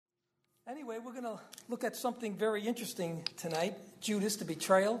Anyway, we're going to look at something very interesting tonight. Judas, the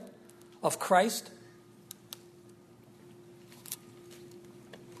betrayal of Christ.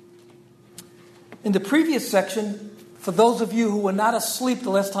 In the previous section, for those of you who were not asleep the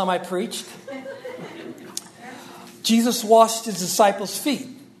last time I preached, Jesus washed his disciples' feet.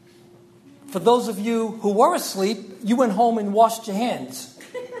 For those of you who were asleep, you went home and washed your hands.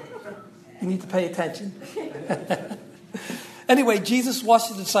 You need to pay attention. Anyway, Jesus washed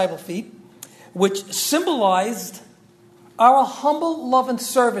his disciples' feet, which symbolized our humble love and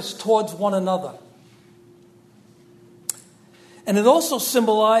service towards one another. And it also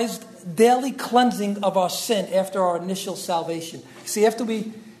symbolized daily cleansing of our sin after our initial salvation. See, after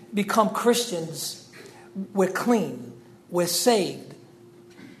we become Christians, we're clean, we're saved,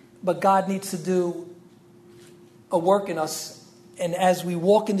 but God needs to do a work in us. And as we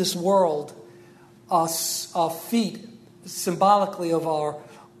walk in this world, our feet, symbolically of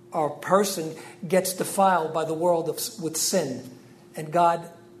our person, gets defiled by the world with sin. And God,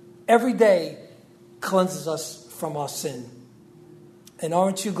 every day, cleanses us from our sin. And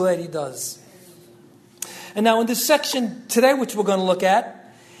aren't you glad he does? And now in this section today, which we're going to look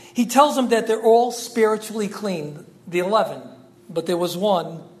at, he tells them that they're all spiritually clean, the 11. But there was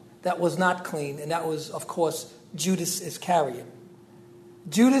one that was not clean, and that was, of course, Judas Iscariot.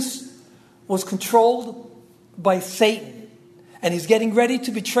 Judas was controlled by Satan, and he's getting ready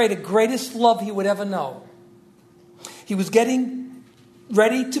to betray the greatest love he would ever know. He was getting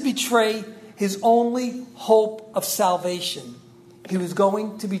ready to betray his only hope of salvation. He was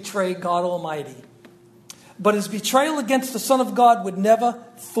going to betray God Almighty. But his betrayal against the Son of God would never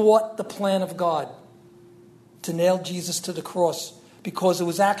thwart the plan of God to nail Jesus to the cross, because it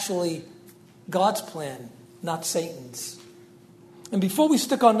was actually God's plan, not Satan's. And before we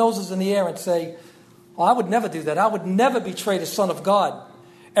stick our noses in the air and say, "Oh, I would never do that. I would never betray the Son of God."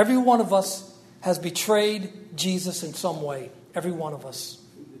 Every one of us has betrayed Jesus in some way. Every one of us.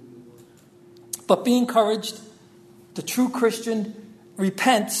 But be encouraged. The true Christian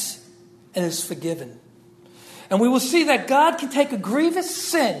repents and is forgiven. And we will see that God can take a grievous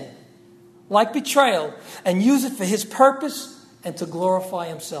sin, like betrayal, and use it for his purpose and to glorify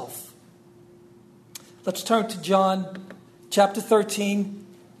himself. Let's turn to John chapter 13,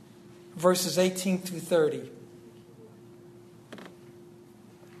 verses 18 through 30.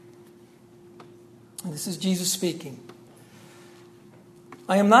 And this is Jesus speaking.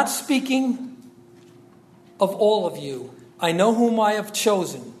 "I am not speaking of all of you. I know whom I have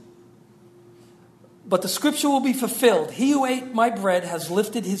chosen. But the scripture will be fulfilled. He who ate my bread has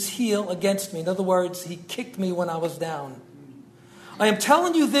lifted his heel against me." In other words, he kicked me when I was down. "I am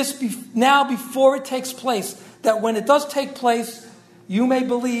telling you this now before it takes place, that when it does take place, you may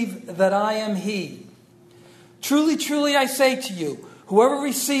believe that I am he. Truly, truly, I say to you, whoever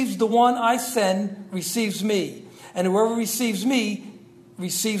receives the one I send receives me. And whoever receives me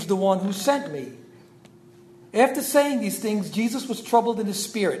receives the one who sent me." After saying these things, Jesus was troubled in his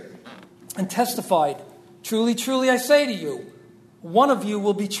spirit and testified, "Truly, truly, I say to you, one of you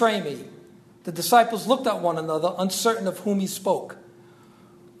will betray me." The disciples looked at one another, uncertain of whom he spoke.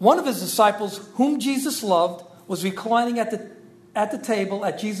 One of his disciples, whom Jesus loved, was reclining at the table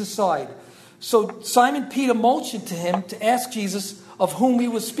at Jesus' side. So Simon Peter motioned to him to ask Jesus of whom he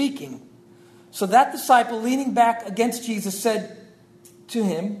was speaking. So that disciple, leaning back against Jesus, said to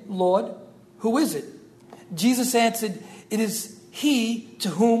him, "Lord, who is it?" Jesus answered, "It is he to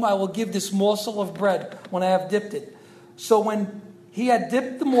whom I will give this morsel of bread when I have dipped it." So when he had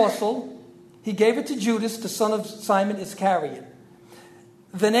dipped the morsel, he gave it to Judas, the son of Simon Iscariot.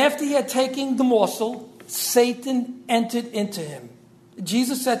 Then after he had taken the morsel, Satan entered into him.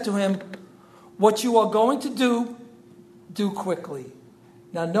 Jesus said to him, "What you are going to do quickly."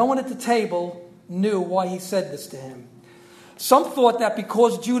 Now no one at the table knew why he said this to him. Some thought that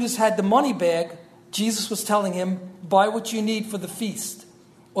because Judas had the money bag, Jesus was telling him, "Buy what you need for the feast,"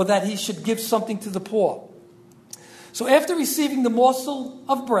 or that he should give something to the poor. So after receiving the morsel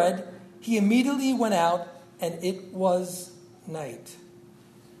of bread, he immediately went out, and it was night.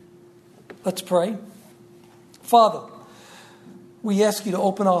 Let's pray. Father, we ask you to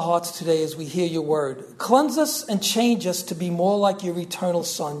open our hearts today as we hear your word. Cleanse us and change us to be more like your eternal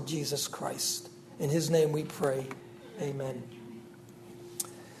Son, Jesus Christ. In his name we pray. Amen.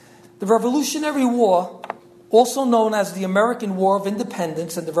 The Revolutionary War, also known as the American War of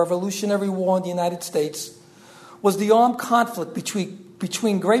Independence and the Revolutionary War in the United States, was the armed conflict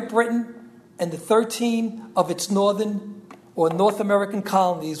between Great Britain and the 13 of its northern or North American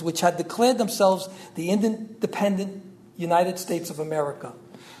colonies, which had declared themselves the independent United States of America.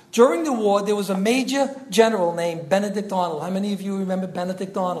 During the war, there was a major general named Benedict Arnold. How many of you remember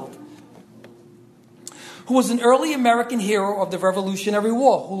Benedict Arnold? who was an early American hero of the Revolutionary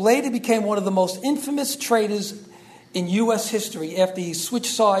War, who later became one of the most infamous traitors in U.S. history after he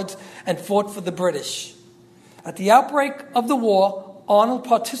switched sides and fought for the British. At the outbreak of the war, Arnold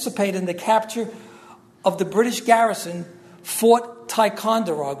participated in the capture of the British garrison, Fort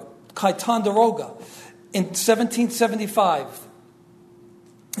Ticonderoga, in 1775.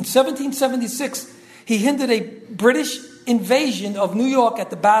 In 1776, he hindered a British invasion of New York at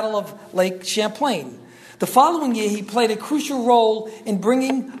the Battle of Lake Champlain. The following year, he played a crucial role in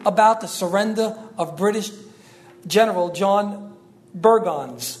bringing about the surrender of British General John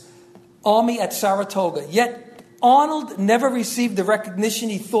Burgoyne's army at Saratoga. Yet Arnold never received the recognition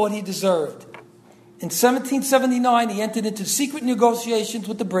he thought he deserved. In 1779, he entered into secret negotiations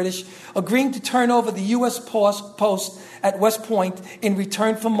with the British, agreeing to turn over the U.S. post at West Point in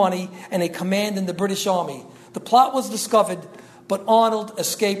return for money and a command in the British Army. The plot was discovered, but Arnold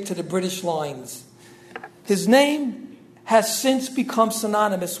escaped to the British lines. His name has since become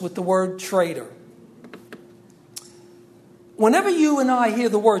synonymous with the word traitor. Whenever you and I hear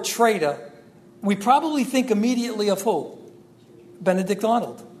the word traitor, we probably think immediately of who? Benedict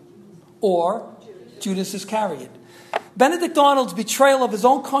Arnold or Judas Iscariot. Benedict Arnold's betrayal of his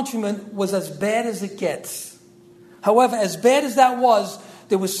own countrymen was as bad as it gets. However, as bad as that was,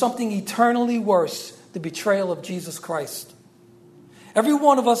 there was something eternally worse, the betrayal of Jesus Christ. Every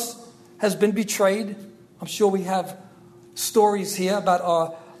one of us has been betrayed. I'm sure we have stories here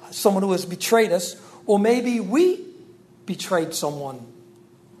about someone who has betrayed us, or maybe we betrayed someone.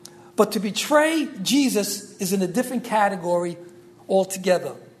 But to betray Jesus is in a different category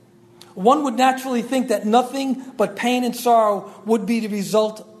altogether. One would naturally think that nothing but pain and sorrow would be the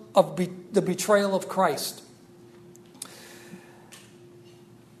result of the betrayal of Christ.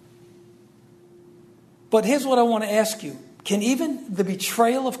 But here's what I want to ask you. Can even the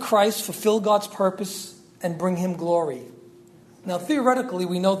betrayal of Christ fulfill God's purpose and bring him glory? Now, theoretically,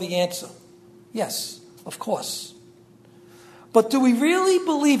 we know the answer. Yes, of course. But do we really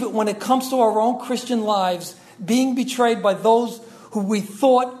believe it when it comes to our own Christian lives, being betrayed by those who we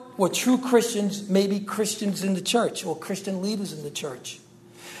thought were true Christians, maybe Christians in the church or Christian leaders in the church?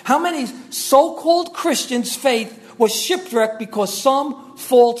 How many so-called Christians' faith was shipwrecked because some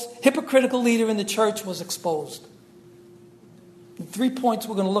false, hypocritical leader in the church was exposed? 3 points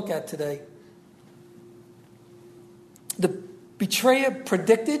we're going to look at today. The betrayer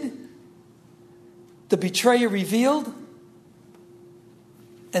predicted, the betrayer revealed,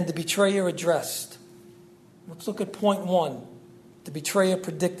 and the betrayer addressed. Let's look at point 1. The betrayer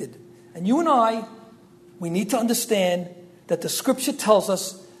predicted. And you and I, we need to understand that the scripture tells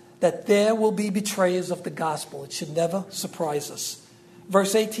us that there will be betrayers of the gospel. It should never surprise us.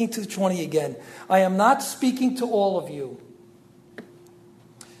 Verse 18 to 20 again. I am not speaking to all of you.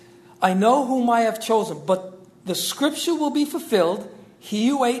 I know whom I have chosen, but the scripture will be fulfilled. He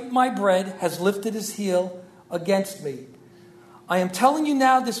who ate my bread has lifted his heel against me. I am telling you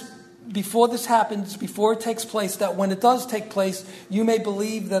now this before this happens, before it takes place, that when it does take place, you may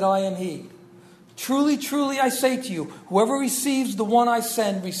believe that I am he. Truly, truly, I say to you, whoever receives the one I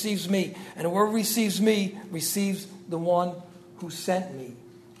send receives me, and whoever receives me receives the one who sent me.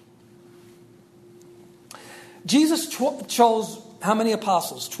 Jesus chose how many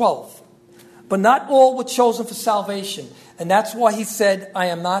apostles? 12. But not all were chosen for salvation, and that's why he said, I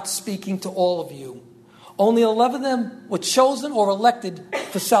am not speaking to all of you. Only 11 of them were chosen or elected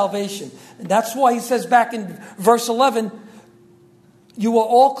for salvation. And that's why he says back in verse 11, you are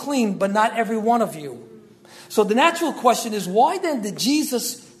all clean, but not every one of you. So the natural question is, why then did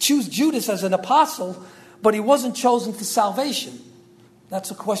Jesus choose Judas as an apostle, but he wasn't chosen for salvation? That's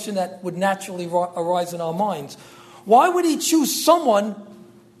a question that would naturally arise in our minds. Why would he choose someone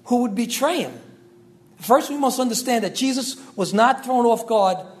who would betray him? First, we must understand that Jesus was not thrown off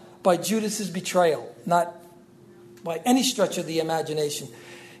guard by Judas's betrayal. Not by any stretch of the imagination.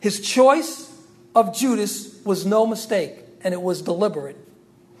 His choice of Judas was no mistake, and it was deliberate.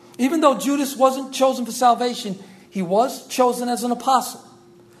 Even though Judas wasn't chosen for salvation, he was chosen as an apostle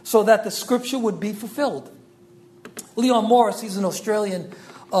so that the scripture would be fulfilled. Leon Morris, he's an Australian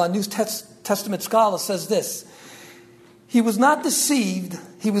New Testament scholar, says this. He was not the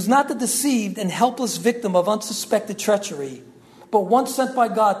deceived and helpless victim of unsuspected treachery, but one sent by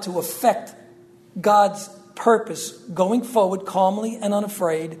God to effect God's purpose, going forward calmly and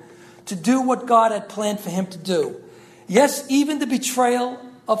unafraid, to do what God had planned for him to do. Yes, even the betrayal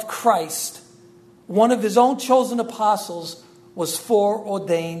of Christ, one of his own chosen apostles, was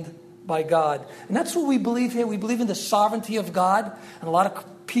foreordained by God. And that's what we believe here. We believe in the sovereignty of God. And a lot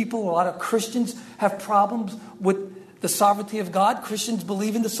of people, a lot of Christians have problems with the sovereignty of God. Christians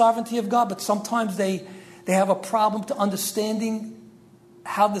believe in the sovereignty of God, but sometimes they They have a problem to understanding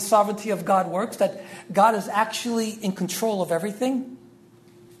how the sovereignty of God works, that God is actually in control of everything,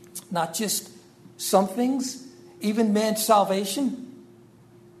 not just some things, even man's salvation.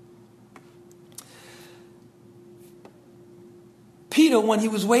 Peter, when he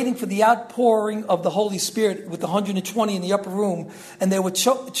was waiting for the outpouring of the Holy Spirit with the 120 in the upper room, and they were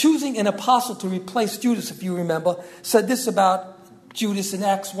choosing an apostle to replace Judas, if you remember, said this about Judas in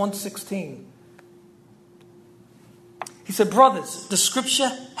Acts 1:16. He said, brothers, the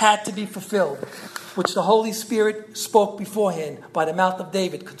scripture had to be fulfilled, which the Holy Spirit spoke beforehand by the mouth of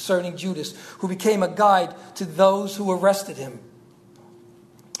David concerning Judas, who became a guide to those who arrested him.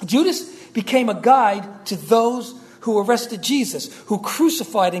 Judas became a guide to those who arrested Jesus, who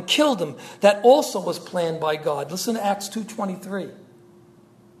crucified and killed him. That also was planned by God. Listen to Acts 2:23.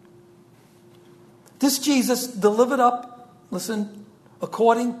 This Jesus delivered up, listen,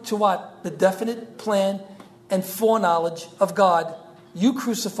 according to what? The definite plan and foreknowledge of God, you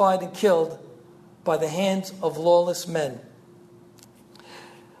crucified and killed by the hands of lawless men.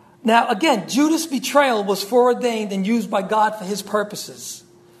 Now again, Judas' betrayal was foreordained and used by God for his purposes.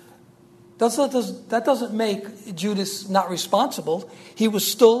 That doesn't make Judas not responsible. He was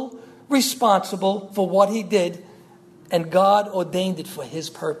still responsible for what he did, and God ordained it for his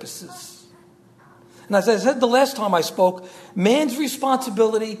purposes. And as I said the last time I spoke, man's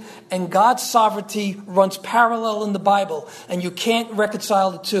responsibility and God's sovereignty runs parallel in the Bible, and you can't reconcile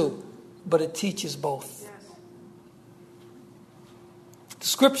the two, but it teaches both. The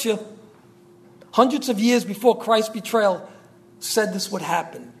scripture, hundreds of years before Christ's betrayal, said this would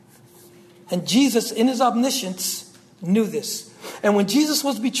happen. And Jesus, in his omniscience, knew this. And when Jesus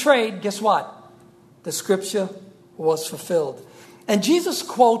was betrayed, guess what? The scripture was fulfilled. And Jesus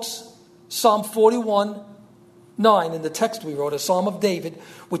quotes Psalm 41:9 in the text we wrote, a psalm of David,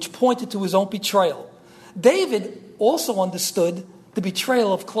 which pointed to his own betrayal. David also understood the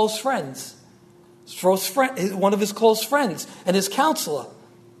betrayal of close friends. One of his close friends and his counselor,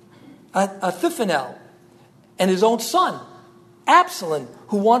 Ahithophel, and his own son, Absalom,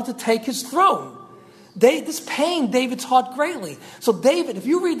 who wanted to take his throne. This pained David's heart greatly. So David, if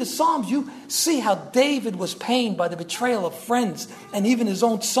you read the Psalms, you see how David was pained by the betrayal of friends and even his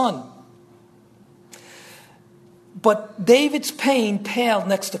own son. But David's pain paled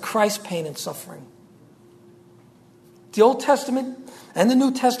next to Christ's pain and suffering. The Old Testament and the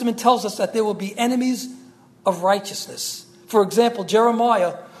New Testament tells us that there will be enemies of righteousness. For example,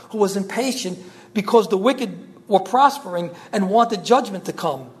 Jeremiah, who was impatient because the wicked were prospering and wanted judgment to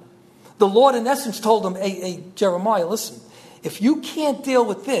come. The Lord, in essence, told him, hey, Jeremiah, listen, if you can't deal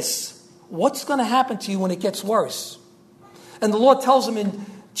with this, what's going to happen to you when it gets worse? And the Lord tells him in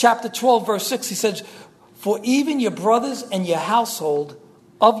chapter 12, verse 6, he says, for even your brothers and your household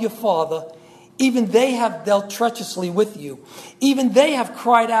of your father, even they have dealt treacherously with you. Even they have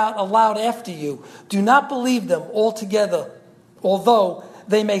cried out aloud after you. Do not believe them altogether, although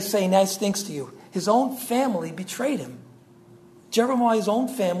they may say nice things to you. His own family betrayed him. Jeremiah's own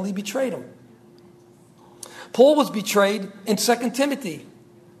family betrayed him. Paul was betrayed in 2 Timothy.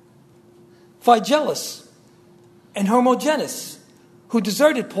 Phygellus and Hermogenes, who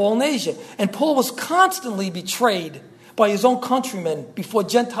deserted Paul in Asia. And Paul was constantly betrayed by his own countrymen before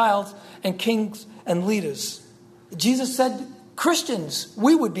Gentiles and kings and leaders. Jesus said, Christians,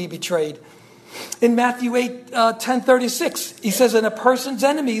 we would be betrayed. In Matthew 10:36, he says, and a person's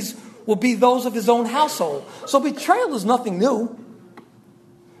enemies will be those of his own household. So betrayal is nothing new.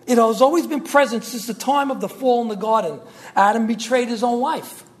 It has always been present since the time of the fall in the garden. Adam betrayed his own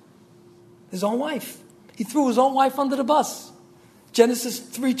wife. His own wife. He threw his own wife under the bus. Genesis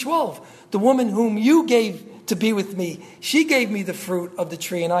 3:12. The woman whom you gave to be with me, she gave me the fruit of the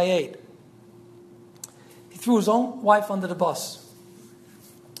tree and I ate. He threw his own wife under the bus.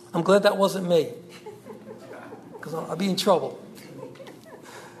 I'm glad that wasn't me, because I'll be in trouble.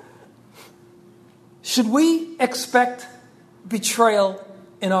 Should we expect betrayal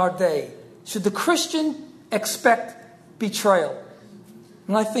in our day? Should the Christian expect betrayal?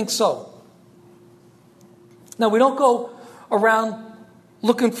 And I think so. Now, we don't go around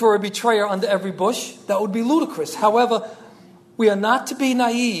looking for a betrayer under every bush. That would be ludicrous. However, we are not to be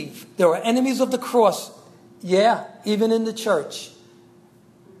naive. There are enemies of the cross, even in the church.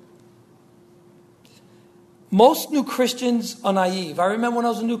 Most new Christians are naive. I remember when I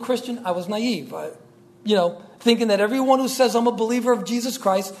was a new Christian, I was naive. Thinking that everyone who says I'm a believer of Jesus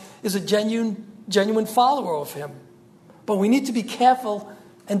Christ is a genuine follower of him. But we need to be careful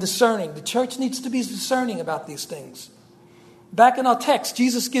and discerning. The church needs to be discerning about these things. Back in our text,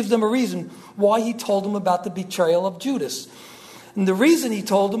 Jesus gives them a reason why he told them about the betrayal of Judas. And the reason he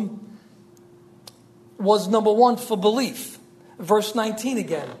told them was number one for belief. Verse 19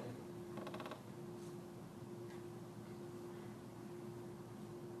 again.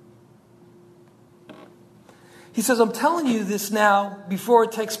 He says, I'm telling you this now before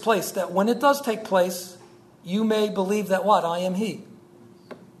it takes place, that when it does take place, you may believe that what? I am He.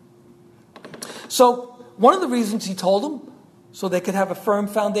 So, one of the reasons he told them, so they could have a firm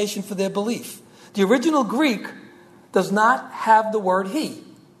foundation for their belief. The original Greek does not have the word He.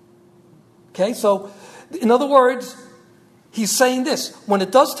 Okay, so, in other words, he's saying this. When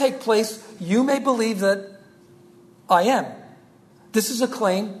it does take place, you may believe that I am. This is a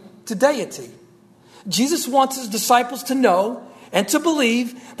claim to deity. Jesus wants his disciples to know and to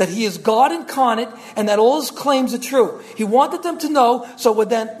believe that he is God incarnate and that all his claims are true. He wanted them to know so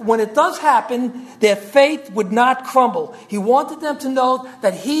that when it does happen, their faith would not crumble. He wanted them to know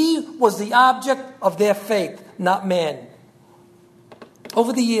that he was the object of their faith, not man.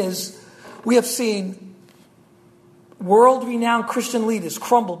 Over the years, we have seen world-renowned Christian leaders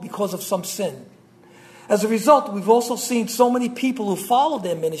crumble because of some sin. As a result, we've also seen so many people who followed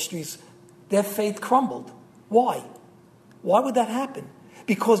their ministries, their faith crumbled. Why? Why would that happen?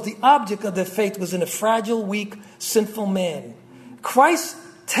 Because the object of their faith was in a fragile, weak, sinful man. Christ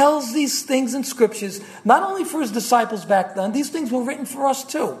tells these things in scriptures, not only for his disciples back then, these things were written for us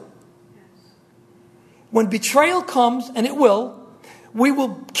too. When betrayal comes, and it will, we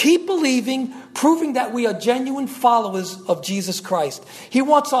will keep believing, proving that we are genuine followers of Jesus Christ. He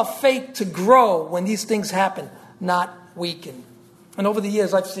wants our faith to grow when these things happen, not weaken. And over the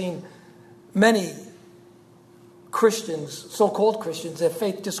years, I've seen many Christians, so-called Christians, their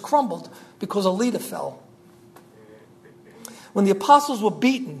faith just crumbled because a leader fell. When the apostles were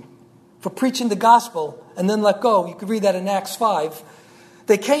beaten for preaching the gospel and then let go, you can read that in Acts 5,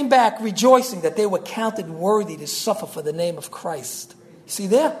 they came back rejoicing that they were counted worthy to suffer for the name of Christ. See,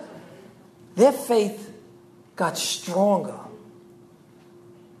 their faith got stronger.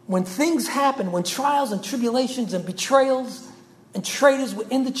 When things happened, when trials and tribulations and betrayals and traitors were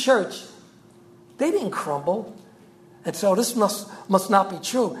in the church, they didn't crumble. And so this must not be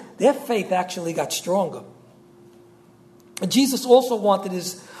true. Their faith actually got stronger. And Jesus also wanted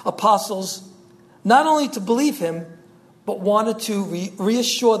his apostles not only to believe him, but wanted to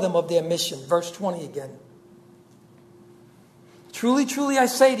reassure them of their mission. Verse 20 again. Truly, truly, I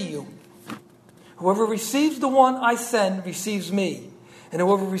say to you, whoever receives the one I send receives me. And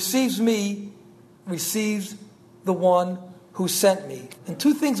whoever receives me receives the one who sent me. And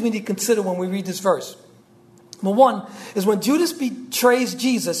two things we need to consider when we read this verse. Number one is when Judas betrays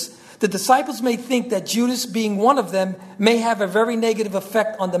Jesus, the disciples may think that Judas, being one of them, may have a very negative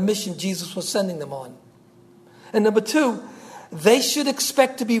effect on the mission Jesus was sending them on. And number two, they should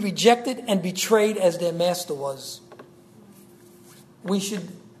expect to be rejected and betrayed as their master was. We should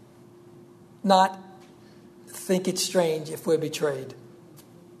not think it's strange if we're betrayed.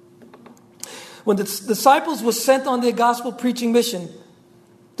 When the disciples were sent on their gospel preaching mission,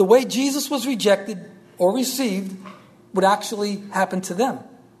 the way Jesus was rejected or received would actually happen to them.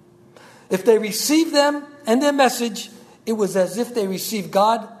 If they received them and their message, it was as if they received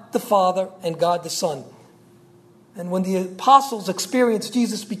God the Father and God the Son. And when the apostles experienced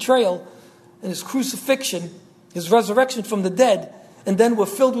Jesus' betrayal and his crucifixion, his resurrection from the dead, and then were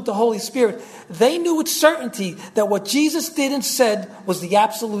filled with the Holy Spirit, they knew with certainty that what Jesus did and said was the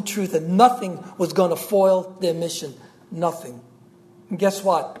absolute truth, and nothing was going to foil their mission. Nothing. And guess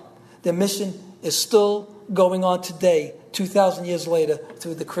what? Their mission is still going on today, 2,000 years later,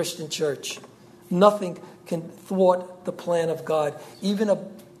 through the Christian church. Nothing can thwart the plan of God. Even a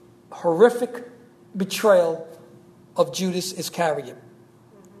horrific betrayal of Judas Iscariot.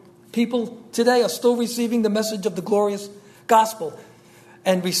 People today are still receiving the message of the glorious gospel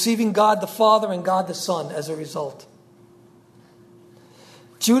and receiving God the Father and God the Son as a result.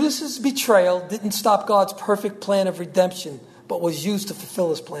 Judas's betrayal didn't stop God's perfect plan of redemption, but was used to fulfill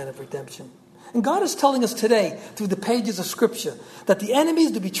his plan of redemption. And God is telling us today, through the pages of Scripture, that the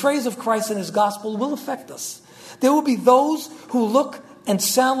enemies, the betrayers of Christ and his gospel will affect us. There will be those who look and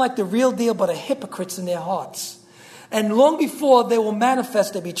sound like the real deal, but are hypocrites in their hearts. And long before they will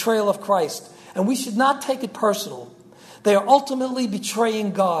manifest their betrayal of Christ. And we should not take it personal. They are ultimately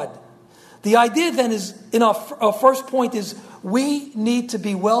betraying God. The idea then is, in our first point is, we need to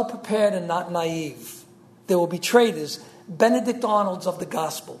be well prepared and not naive. There will be traitors, Benedict Arnolds of the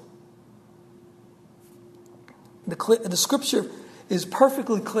gospel. The scripture is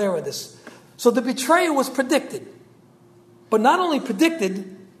perfectly clear on this. So the betrayer was predicted. But not only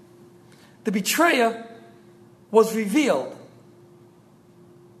predicted, the betrayer was revealed.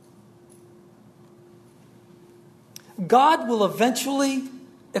 God will eventually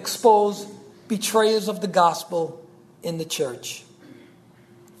expose betrayers of the gospel in the church.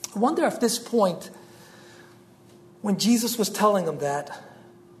 I wonder if this point, when Jesus was telling them that,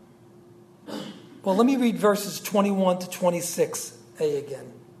 well, let me read verses 21 to 26a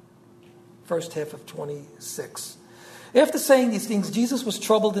again. First half of 26. After saying these things, Jesus was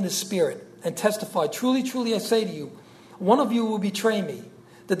troubled in his spirit and testified, "Truly, truly, I say to you, one of you will betray me."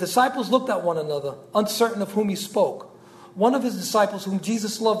 The disciples looked at one another, uncertain of whom he spoke. One of his disciples, whom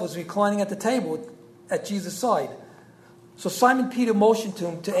Jesus loved, was reclining at the table at Jesus' side. So Simon Peter motioned to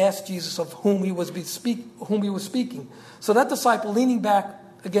him to ask Jesus of whom he was speaking. So that disciple, leaning back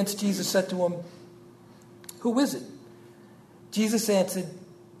against Jesus, said to him, "Who is it?" Jesus answered,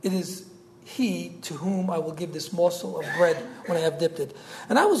 "It is he to whom I will give this morsel of bread when I have dipped it."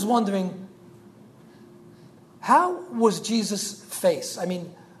 And I was wondering, how was Jesus' face? I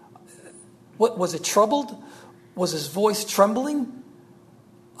mean, what was it, troubled? Was his voice trembling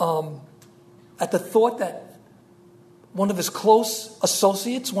at the thought that one of his close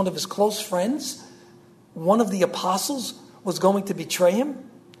associates, one of his close friends, one of the apostles was going to betray him?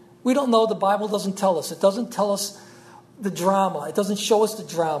 We don't know. The Bible doesn't tell us. It doesn't tell us the drama. It doesn't show us the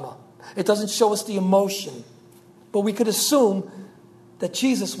drama. It doesn't show us the emotion. But we could assume that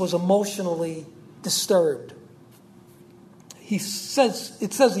Jesus was emotionally disturbed. It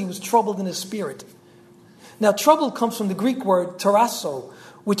says he was troubled in his spirit. Now, trouble comes from the Greek word tarasso,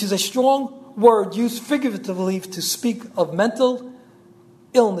 which is a strong word used figuratively to speak of mental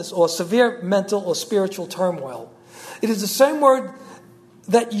illness or severe mental or spiritual turmoil. It is the same word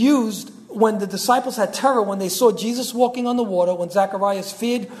that used when the disciples had terror when they saw Jesus walking on the water, when Zacharias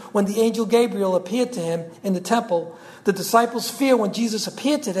feared when the angel Gabriel appeared to him in the temple, the disciples' fear when Jesus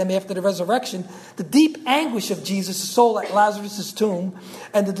appeared to them after the resurrection, the deep anguish of Jesus' soul at Lazarus' tomb,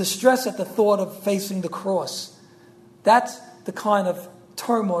 and the distress at the thought of facing the cross. That's the kind of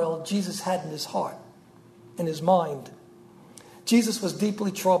turmoil Jesus had in his heart, in his mind. Jesus was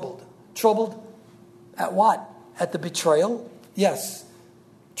deeply troubled. Troubled at what? At the betrayal? Yes.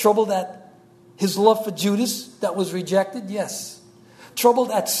 Troubled at his love for Judas that was rejected? Yes.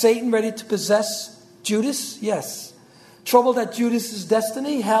 Troubled at Satan ready to possess Judas? Yes. Troubled at Judas'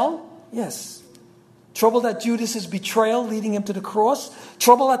 destiny? Hell? Yes. Troubled at Judas' betrayal leading him to the cross?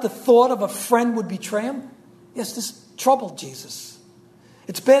 Troubled at the thought of a friend would betray him? Yes, this troubled Jesus.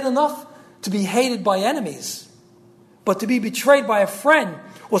 It's bad enough to be hated by enemies, but to be betrayed by a friend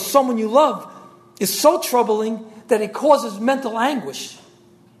or someone you love is so troubling that it causes mental anguish.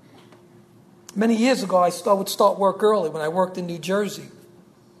 Many years ago, I would start work early when I worked in New Jersey.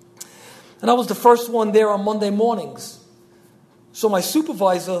 And I was the first one there on Monday mornings. So my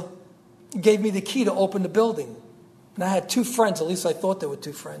supervisor gave me the key to open the building. And I had two friends, at least I thought there were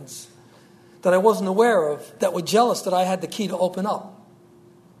two friends, that I wasn't aware of, that were jealous that I had the key to open up.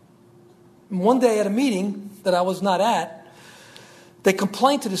 And one day at a meeting that I was not at, they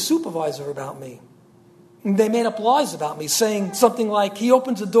complained to the supervisor about me. And they made up lies about me, saying something like, he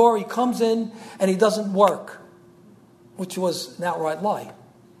opens the door, he comes in, and he doesn't work, which was an outright lie.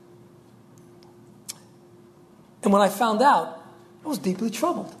 And when I found out, I was deeply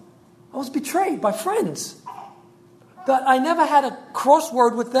troubled. I was betrayed by friends. That I never had a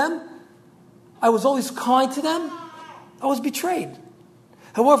crossword with them. I was always kind to them. I was betrayed.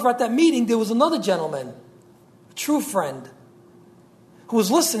 However, at that meeting, there was another gentleman, a true friend, who was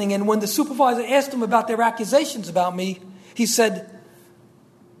listening. And when the supervisor asked him about their accusations about me, he said,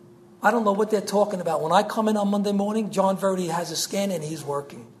 "I don't know what they're talking about. When I come in on Monday morning, John Verdi has a scan and he's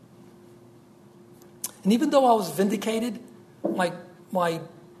working." And even though I was vindicated, my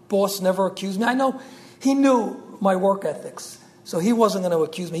boss never accused me. I know he knew my work ethics, so he wasn't going to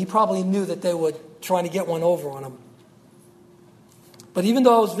accuse me. He probably knew that they were trying to get one over on him. But even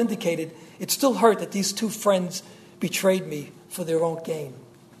though I was vindicated, it still hurt that these two friends betrayed me for their own gain.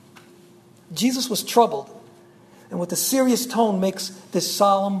 Jesus was troubled, and with a serious tone makes this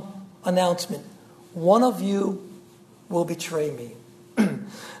solemn announcement: one of you will betray me.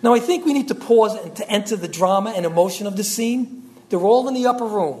 Now, I think we need to pause and to enter the drama and emotion of the scene. They're all in the upper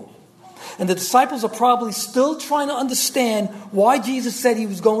room. And the disciples are probably still trying to understand why Jesus said he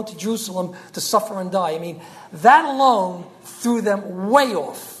was going to Jerusalem to suffer and die. I mean, that alone threw them way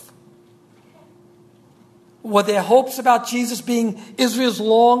off. Were their hopes about Jesus being Israel's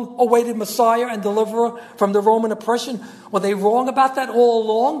long-awaited Messiah and deliverer from the Roman oppression, were they wrong about that all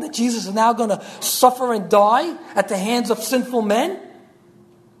along? That Jesus is now going to suffer and die at the hands of sinful men?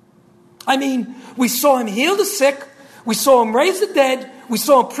 I mean, we saw him heal the sick. We saw him raise the dead. We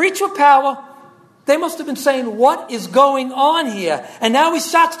saw him preach with power. They must have been saying, what is going on here? And now he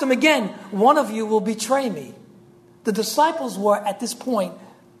shocks them again. One of you will betray me. The disciples were, at this point,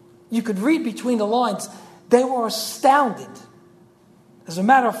 You could read between the lines. They were astounded. As a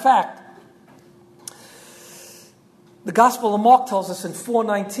matter of fact, the Gospel of Mark tells us in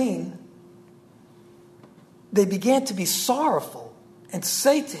 4:19, they began to be sorrowful and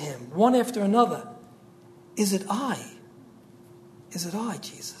say to him, one after another, "Is it I? Is it I,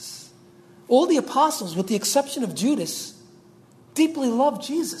 Jesus?" All the apostles, with the exception of Judas, deeply loved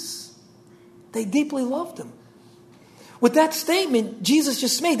Jesus. They deeply loved him. With that statement Jesus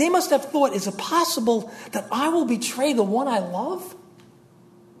just made, they must have thought, is it possible that I will betray the one I love?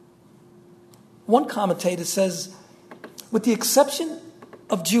 One commentator says, with the exception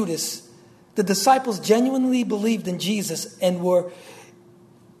of Judas, the disciples genuinely believed in Jesus and were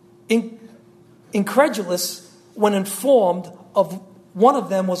incredulous when informed of one of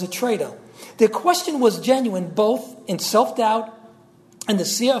them was a traitor. Their question was genuine both in self-doubt and the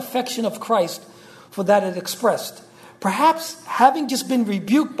sincere affection of Christ for that it expressed. Perhaps having just been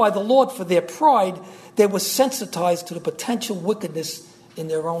rebuked by the Lord for their pride, they were sensitized to the potential wickedness in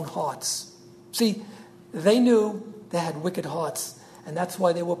their own hearts. See, they knew they had wicked hearts, and that's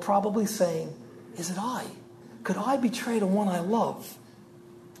why they were probably saying, "Is it I? Could I betray the one I love?"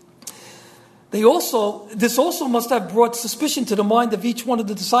 This also must have brought suspicion to the mind of each one of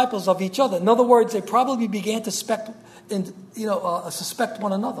the disciples of each other. In other words, they probably began to suspect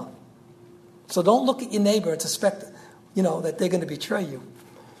one another. So don't look at your neighbor and suspect, that they're going to betray you.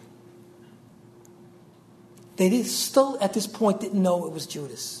 They still, at this point, didn't know it was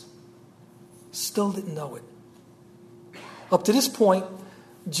Judas. Still didn't know it. Up to this point,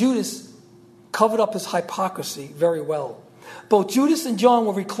 Judas covered up his hypocrisy very well. Both Judas and John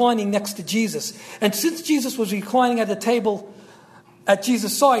were reclining next to Jesus. And since Jesus was reclining at the table at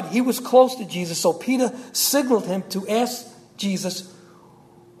Jesus' side, he was close to Jesus. So Peter signaled him to ask Jesus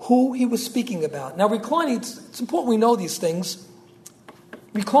who he was speaking about. Now, reclining, it's important we know these things.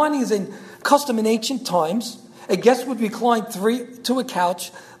 Reclining is a custom in ancient times. A guest would recline to a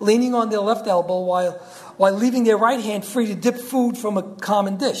couch, leaning on their left elbow while leaving their right hand free to dip food from a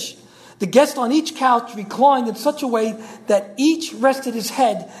common dish. The guest on each couch reclined in such a way that each rested his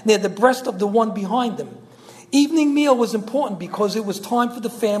head near the breast of the one behind them. Evening meal was important because it was time for the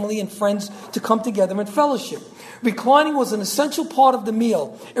family and friends to come together in fellowship. Reclining was an essential part of the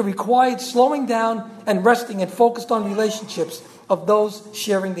meal. It required slowing down and resting and focused on relationships of those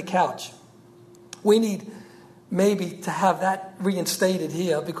sharing the couch. We need maybe to have that reinstated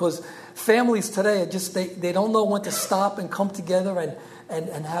here because families today are just, they don't know when to stop and come together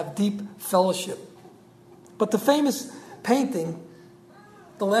and have deep fellowship. But the famous painting,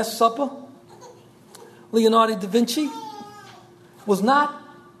 The Last Supper, Leonardo da Vinci, was not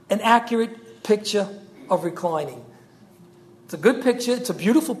an accurate picture of reclining. It's a good picture, it's a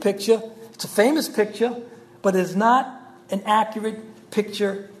beautiful picture, it's a famous picture, but it is not an accurate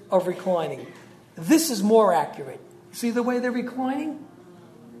picture of reclining. This is more accurate. See the way they're reclining?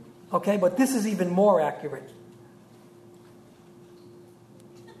 Okay, but this is even more accurate.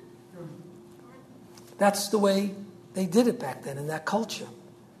 That's the way they did it back then in that culture.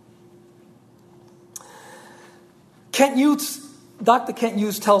 Dr. Kent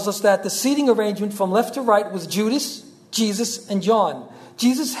Hughes tells us that the seating arrangement from left to right was Judas, Jesus, and John.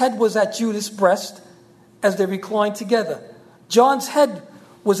 Jesus' head was at Judas' breast as they reclined together. John's head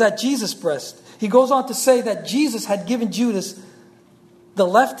was at Jesus' breast. He goes on to say that Jesus had given Judas the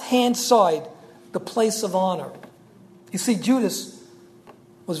left-hand side, the place of honor. You see, Judas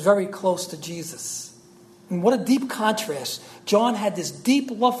was very close to Jesus. And what a deep contrast. John had this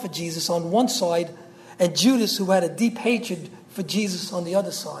deep love for Jesus on one side, and Judas, who had a deep hatred for Jesus on the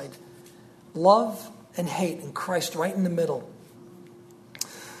other side. Love and hate, and Christ right in the middle.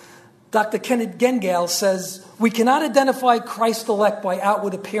 Dr. Kenneth Gengel says, "We cannot identify Christ's elect by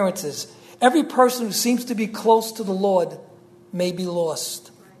outward appearances. Every person who seems to be close to the Lord may be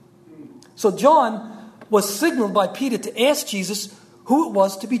lost." So John was signaled by Peter to ask Jesus who it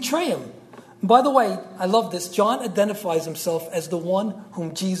was to betray him. And by the way, I love this. John identifies himself as the one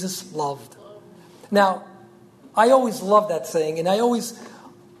whom Jesus loved. Now, I always loved that saying, and I always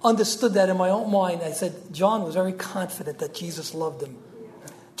understood that in my own mind. I said, John was very confident that Jesus loved him.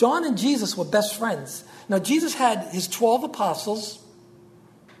 John and Jesus were best friends. Now, Jesus had his 12 apostles.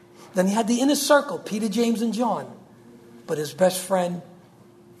 Then he had the inner circle, Peter, James, and John. But his best friend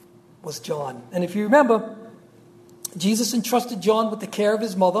was John. And if you remember, Jesus entrusted John with the care of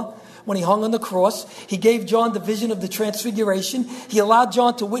his mother when he hung on the cross. He gave John the vision of the transfiguration. He allowed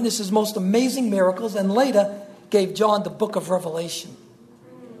John to witness his most amazing miracles, and later gave John the book of Revelation.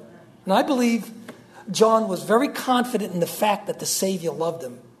 And I believe John was very confident in the fact that the Savior loved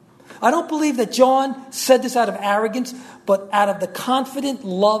him. I don't believe that John said this out of arrogance, but out of the confident,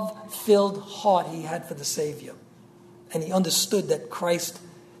 love-filled heart he had for the Savior. And he understood that Christ,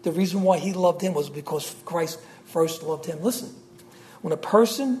 the reason why he loved him was because Christ first loved him. Listen, when a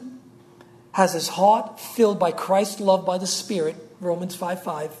person has his heart filled by Christ's love by the Spirit, Romans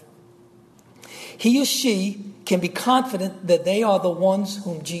 5:5, he or she can be confident that they are the ones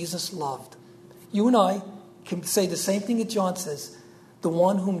whom Jesus loved. You and I can say the same thing that John says, the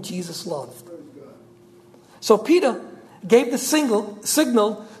one whom Jesus loved. So Peter gave the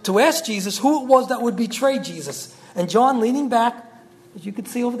signal to ask Jesus who it was that would betray Jesus. And John, leaning back, as you can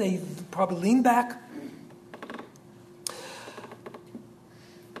see over there, he probably leaned back,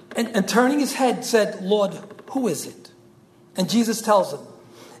 and turning his head said, Lord, who is it? And Jesus tells him,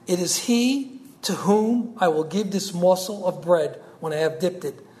 it is he to whom I will give this morsel of bread when I have dipped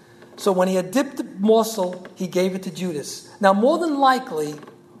it. So when he had dipped the morsel, he gave it to Judas. Now, more than likely,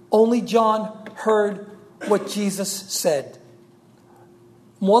 only John heard what Jesus said.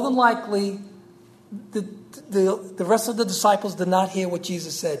 More than likely, the rest of the disciples did not hear what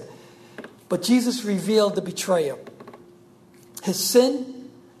Jesus said. But Jesus revealed the betrayer. His sin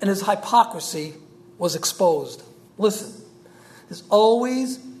and his hypocrisy was exposed. Listen, there's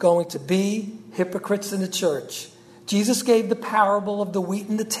always going to be hypocrites in the church. Jesus gave the parable of the wheat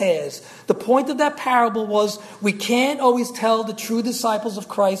and the tares. The point of that parable was we can't always tell the true disciples of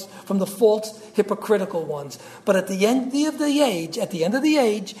Christ from the false, hypocritical ones. But at the end of the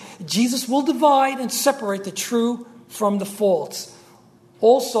age, Jesus will divide and separate the true from the false.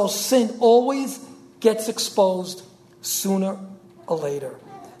 Also, sin always gets exposed sooner or later.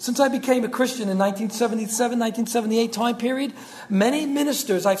 Since I became a Christian in 1977, 1978 time period, many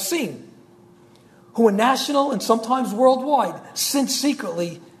ministers I've seen who are national and sometimes worldwide sin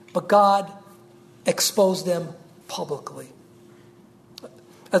secretly, but God exposed them publicly.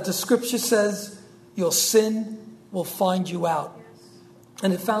 As the scripture says, your sin will find you out.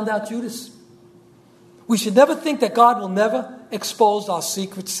 And it found out Judas. We should never think that God will never expose our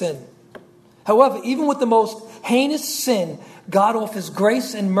secret sin. However, even with the most heinous sin, God offers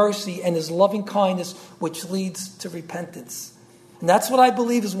grace and mercy and his loving kindness, which leads to repentance. And that's what I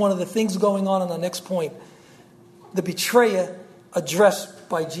believe is one of the things going on the next point. The betrayer addressed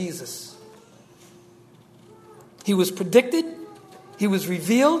by Jesus. He was predicted. He was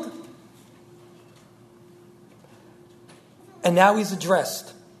revealed. And now he's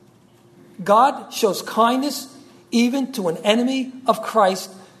addressed. God shows kindness even to an enemy of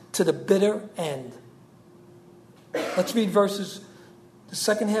Christ to the bitter end. Let's read verses, the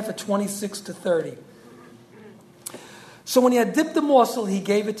second half of 26 to 30. So when he had dipped the morsel, he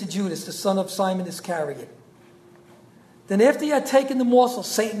gave it to Judas, the son of Simon Iscariot. Then after he had taken the morsel,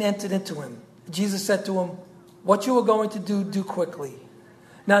 Satan entered into him. Jesus said to him, what you are going to do quickly.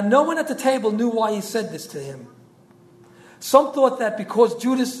 Now no one at the table knew why he said this to him. Some thought that because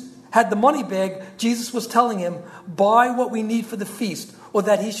Judas had the money bag, Jesus was telling him, buy what we need for the feast, or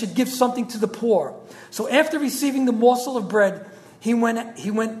that he should give something to the poor. So after receiving the morsel of bread, he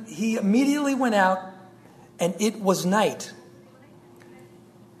immediately went out, and it was night.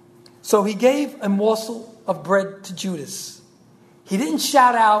 So he gave a morsel of bread to Judas. He didn't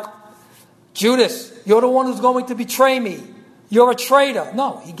shout out, Judas, you're the one who's going to betray me. You're a traitor.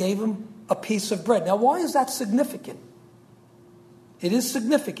 No, he gave him a piece of bread. Now, why is that significant? It is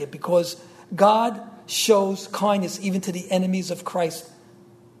significant because God shows kindness even to the enemies of Christ,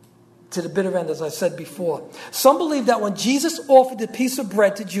 to the bitter end, as I said before. Some believe that when Jesus offered the piece of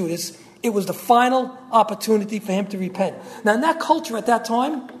bread to Judas, it was the final opportunity for him to repent. Now, in that culture at that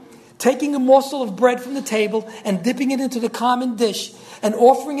time, taking a morsel of bread from the table and dipping it into the common dish and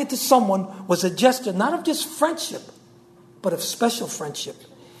offering it to someone was a gesture not of just friendship, but of special friendship.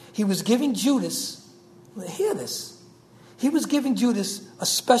 He was giving Judas, hear this, he was giving Judas a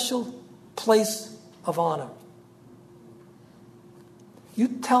special place of honor. You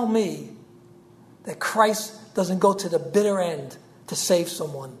tell me that Christ doesn't go to the bitter end to save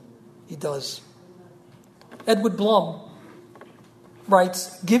someone. He does. Edward Blum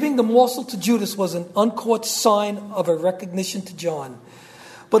writes, giving the morsel to Judas was an uncaught sign of a recognition to John.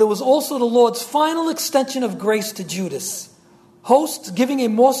 But it was also the Lord's final extension of grace to Judas. Hosts giving a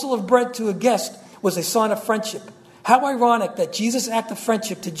morsel of bread to a guest was a sign of friendship. How ironic that Jesus' act of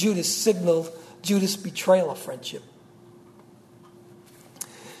friendship to Judas signaled Judas' betrayal of friendship.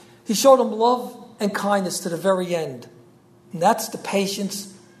 He showed him love and kindness to the very end. And that's the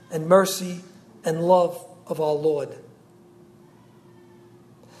patience and mercy and love of our Lord.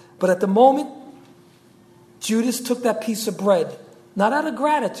 But at the moment, Judas took that piece of bread, not out of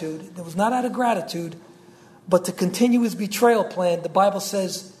gratitude, it was not out of gratitude, but to continue his betrayal plan. The Bible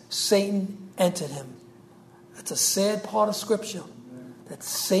says Satan entered him. That's a sad part of Scripture. That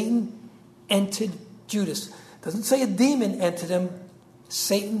Satan entered Judas. It doesn't say a demon entered him.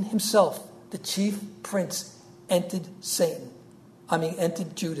 Satan himself, the chief prince, entered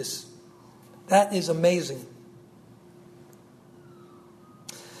Judas. That is amazing.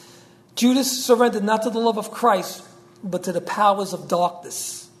 Judas surrendered not to the love of Christ, but to the powers of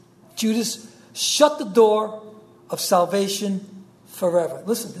darkness. Judas shut the door of salvation forever.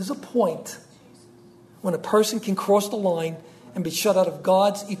 Listen, there's a point when a person can cross the line and be shut out of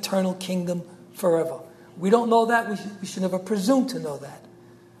God's eternal kingdom forever. We don't know that. We should never presume to know that.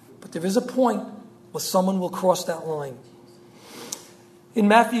 But there is a point where someone will cross that line. In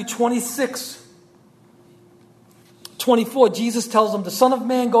Matthew 26:24, Jesus tells them, the Son of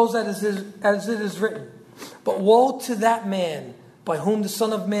Man goes as it is written. But woe to that man by whom the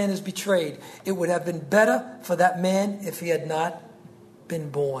Son of Man is betrayed. It would have been better for that man if he had not been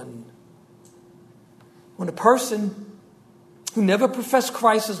born. When a person who never professed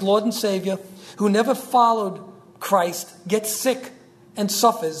Christ as Lord and Savior, who never followed Christ, gets sick and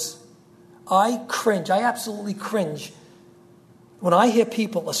suffers, I cringe. I absolutely cringe when I hear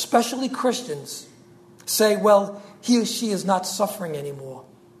people, especially Christians, say, well, he or she is not suffering anymore.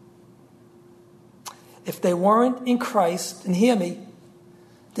 If they weren't in Christ, and hear me,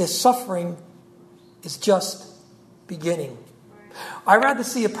 their suffering is just beginning. I'd rather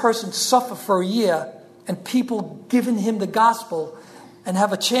see a person suffer for a year and people giving him the gospel and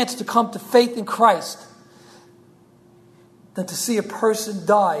have a chance to come to faith in Christ than to see a person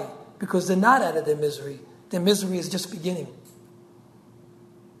die because they're not out of their misery. Their misery is just beginning.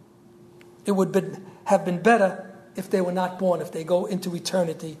 It would have been better if they were not born, if they go into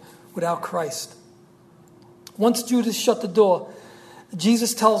eternity without Christ. Once Judas shut the door,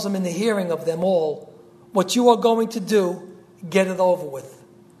 Jesus tells them in the hearing of them all, what you are going to do, get it over with.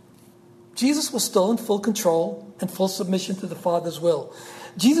 Jesus was still in full control and full submission to the Father's will.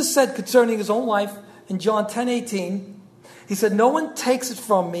 Jesus said concerning his own life in John 10:18, he said, no one takes it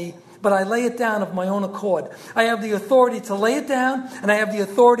from me, but I lay it down of my own accord. I have the authority to lay it down, and I have the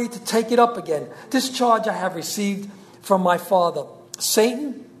authority to take it up again. This charge I have received from my Father.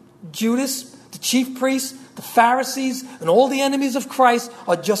 Satan, Judas, the chief priests, the Pharisees, and all the enemies of Christ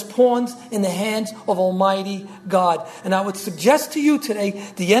are just pawns in the hands of Almighty God. And I would suggest to you today,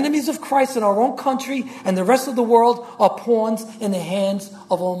 the enemies of Christ in our own country and the rest of the world are pawns in the hands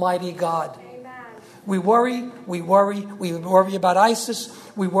of Almighty God. Amen. We worry about ISIS,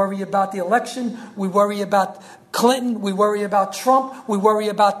 we worry about the election, we worry about Clinton, we worry about Trump, we worry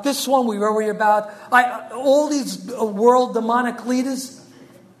about this one, we worry about all these world demonic leaders.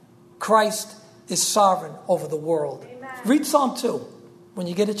 Christ is sovereign over the world. Amen. Read Psalm 2 when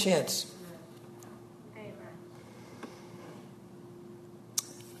you get a chance. Amen.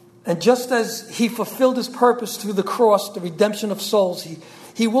 And just as he fulfilled his purpose through the cross, the redemption of souls,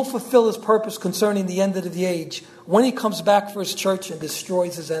 he will fulfill his purpose concerning the end of the age when he comes back for his church and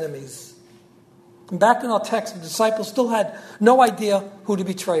destroys his enemies. And back in our text, the disciples still had no idea who the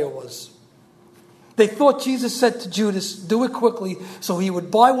betrayer was. They thought Jesus said to Judas, do it quickly, so he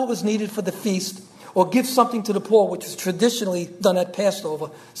would buy what was needed for the feast or give something to the poor, which was traditionally done at Passover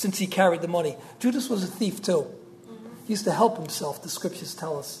since he carried the money. Judas was a thief too. He used to help himself, the scriptures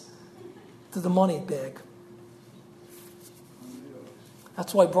tell us, to the money bag.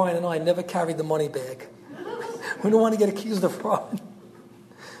 That's why Brian and I never carried the money bag. We don't want to get accused of fraud.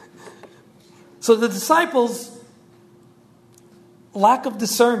 So the disciples' lack of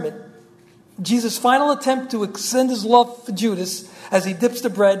discernment, Jesus' final attempt to extend his love for Judas as he dips the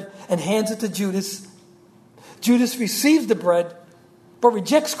bread and hands it to Judas. Judas receives the bread, but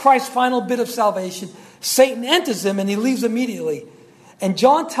rejects Christ's final bit of salvation. Satan enters him and he leaves immediately. And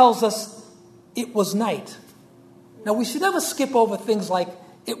John tells us it was night. Now we should never skip over things like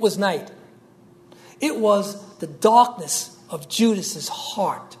it was night. It was the darkness of Judas's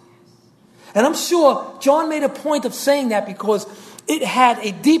heart. And I'm sure John made a point of saying that because it had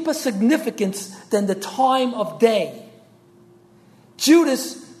a deeper significance than the time of day.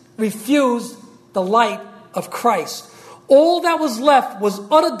 Judas refused the light of Christ. All that was left was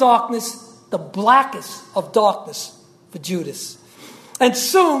utter darkness, the blackest of darkness for Judas. And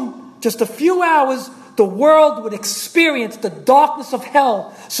soon, just a few hours, the world would experience the darkness of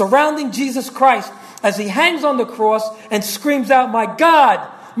hell surrounding Jesus Christ as he hangs on the cross and screams out, my God,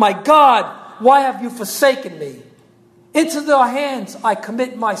 why have you forsaken me? Into thy hands I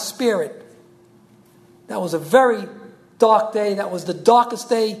commit my spirit. That was a very dark day. That was the darkest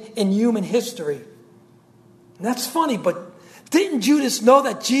day in human history. And that's funny, but Didn't Judas know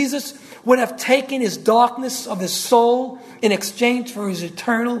that Jesus would have taken his darkness of his soul in exchange for his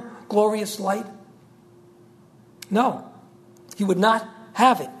eternal, glorious light? No, he would not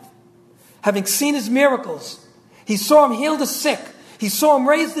have it. Having seen his miracles, he saw him heal the sick. He saw him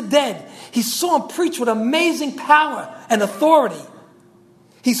raise the dead. He saw him preach with amazing power and authority.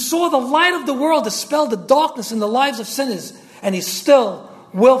 He saw the light of the world dispel the darkness in the lives of sinners, and he still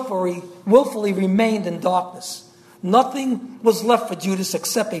willfully remained in darkness. Nothing was left for Judas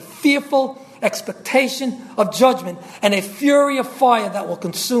except a fearful expectation of judgment and a fury of fire that will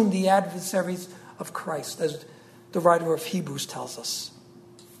consume the adversaries of Christ, as the writer of Hebrews tells us.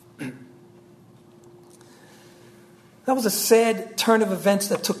 That was a sad turn of events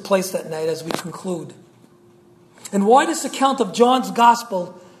that took place that night as we conclude. And why this account of John's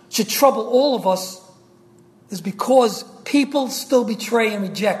gospel should trouble all of us is because people still betray and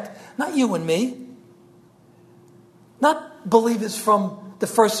reject. Not you and me. Not believers from the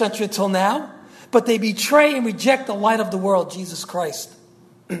first century until now. But they betray and reject the light of the world, Jesus Christ.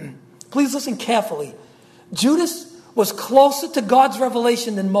 Please listen carefully. Judas was closer to God's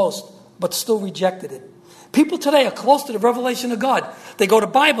revelation than most, but still rejected it. People today are close to the revelation of God. They go to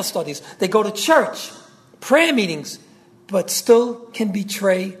Bible studies. They go to church, prayer meetings, but still can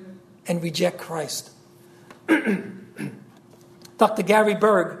betray and reject Christ. Dr. Gary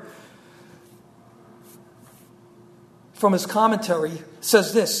Berg, from his commentary,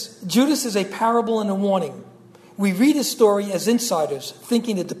 says this: Judas is a parable and a warning. We read his story as insiders,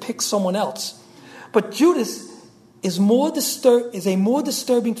 thinking it depicts someone else. But Judas is a more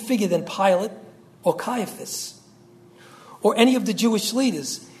disturbing figure than Pilate or Caiaphas or any of the Jewish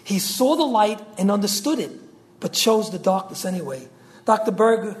leaders. He saw the light and understood it, but chose the darkness anyway. Dr.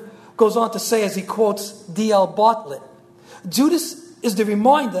 Berg goes on to say, as he quotes D.L. Bartlett, Judas is the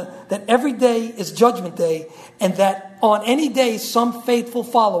reminder that every day is Judgment Day, and that on any day some faithful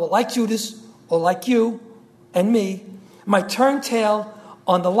follower, like Judas or like you and me, might turn tail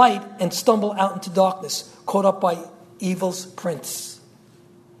on the light and stumble out into darkness, caught up by evil's prince.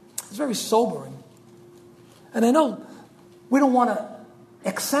 It's very sobering. And I know we don't want to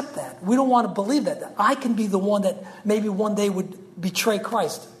accept that. We don't want to believe that I can be the one that maybe one day would betray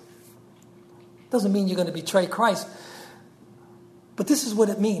Christ. Doesn't mean you're going to betray Christ. But this is what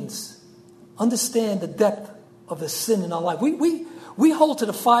it means. Understand the depth of the sin in our life. We hold to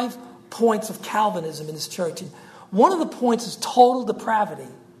the 5 points of Calvinism in this church. And one of the points is total depravity.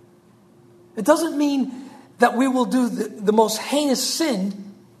 It doesn't mean that we will do the most heinous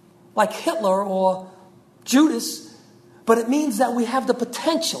sin like Hitler or Judas, but it means that we have the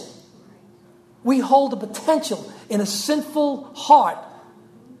potential. We hold the potential in a sinful heart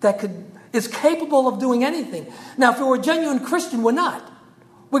that is capable of doing anything. Now, if we're a genuine Christian, we're not.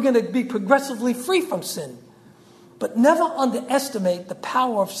 We're going to be progressively free from sin. But never underestimate the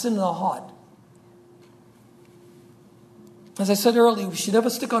power of sin in our heart. As I said earlier, we should never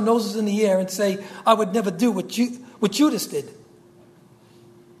stick our noses in the air and say, I would never do what Judas did.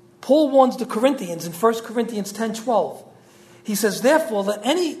 Paul warns the Corinthians in 1 Corinthians 10:12. He says, therefore, let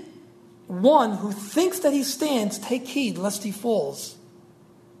any one who thinks that he stands take heed lest he falls.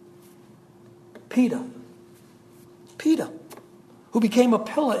 Peter, who became a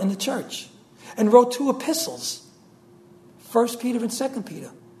pillar in the church and wrote 2 epistles, 1 Peter and 2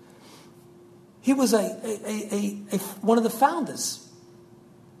 Peter. He was one of the founders.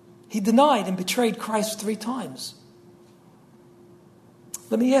 He denied and betrayed Christ 3 times.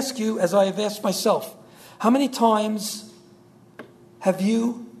 Let me ask you, as I have asked myself, how many times have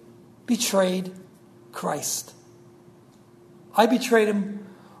you betrayed Christ? I betrayed him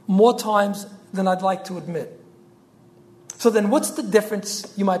more times than I'd like to admit. So then what's the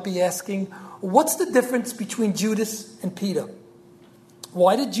difference, you might be asking? What's the difference between Judas and Peter?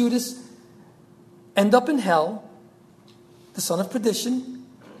 Why did Judas end up in hell, the son of perdition,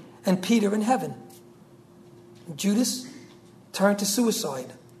 and Peter in heaven? Judas turned to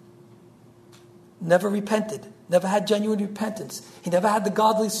suicide. Never repented. Never had genuine repentance. He never had the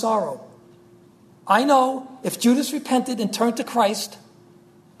godly sorrow. I know if Judas repented and turned to Christ,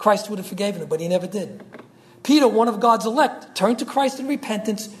 Christ would have forgiven him, but he never did. Peter, one of God's elect, turned to Christ in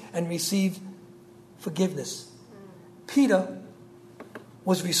repentance and received forgiveness. Peter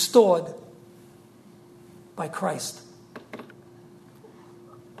was restored by Christ.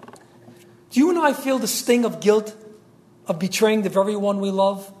 Do you and I feel the sting of guilt of betraying the very one we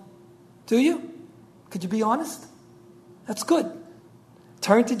love? Do you? Could you be honest? That's good.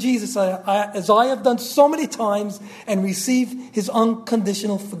 Turn to Jesus as I have done so many times and receive his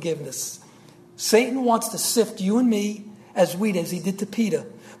unconditional forgiveness. Satan wants to sift you and me as wheat, as he did to Peter.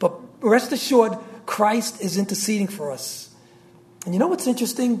 But rest assured, Christ is interceding for us. And you know what's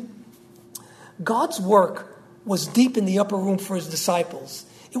interesting? God's work was deep in the upper room for his disciples.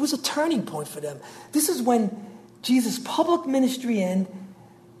 It was a turning point for them. This is when Jesus' public ministry ended.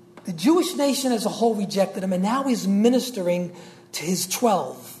 The Jewish nation as a whole rejected him, and now he's ministering to his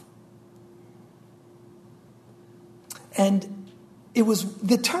 12. And it was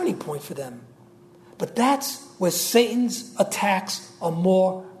the turning point for them. But that's where Satan's attacks are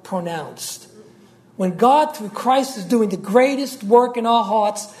more pronounced. When God, through Christ, is doing the greatest work in our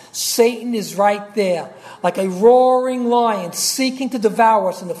hearts, Satan is right there, like a roaring lion seeking to devour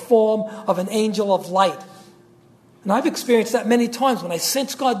us in the form of an angel of light. And I've experienced that many times when I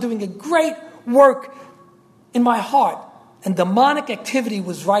sense God doing a great work in my heart, and demonic activity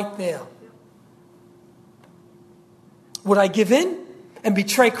was right there. Would I give in and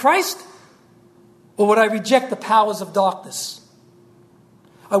betray Christ? Or would I reject the powers of darkness?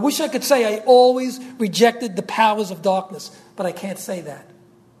 I wish I could say I always rejected the powers of darkness, but I can't say that.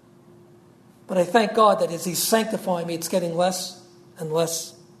 But I thank God that as he's sanctifying me, it's getting less and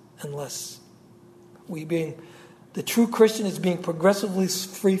less and less. The true Christian is being progressively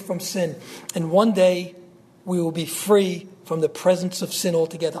free from sin. And one day, we will be free from the presence of sin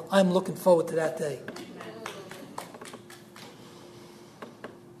altogether. I'm looking forward to that day.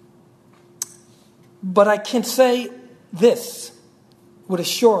 But I can say this with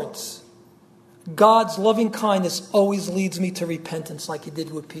assurance. God's loving kindness always leads me to repentance like he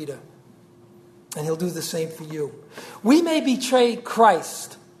did with Peter. And he'll do the same for you. We may betray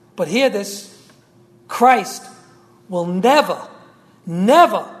Christ, but hear this, Christ will never,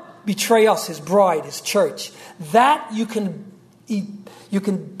 never betray us, his bride, his church. That you can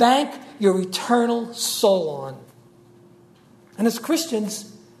bank your eternal soul on. And as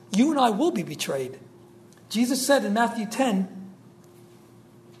Christians, you and I will be betrayed. Jesus said in Matthew 10,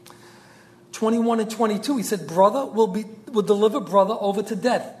 21 and 22, he said, brother will deliver brother over to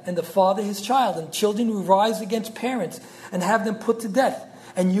death, and the father his child, and children will rise against parents and have them put to death.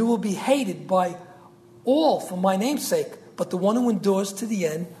 And you will be hated by all for my name's sake, but the one who endures to the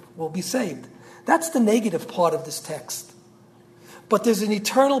end will be saved. That's the negative part of this text. But there's an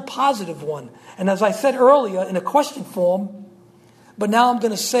eternal positive one. And as I said earlier in a question form, but now I'm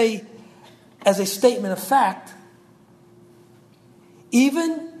going to say as a statement of fact,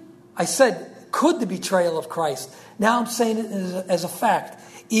 even, I said, could the betrayal of Christ. Now I'm saying it as a fact.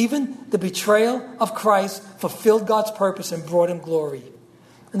 Even the betrayal of Christ fulfilled God's purpose and brought him glory.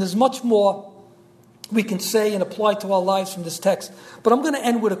 And there's much more we can say and apply to our lives from this text. But I'm going to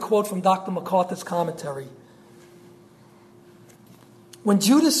end with a quote from Dr. MacArthur's commentary. When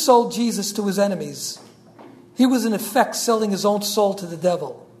Judas sold Jesus to his enemies, he was in effect selling his own soul to the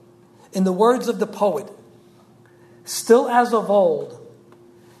devil. In the words of the poet, still as of old,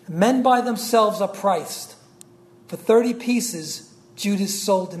 men by themselves are priced. For 30 pieces, Judas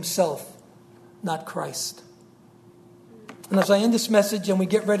sold himself, not Christ. And as I end this message and we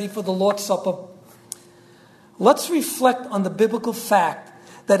get ready for the Lord's Supper, let's reflect on the biblical fact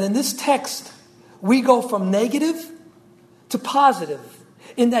that in this text, we go from negative to positive.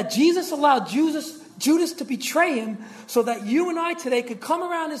 In that Jesus allowed Judas to betray him so that you and I today could come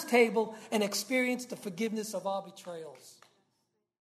around his table and experience the forgiveness of our betrayals.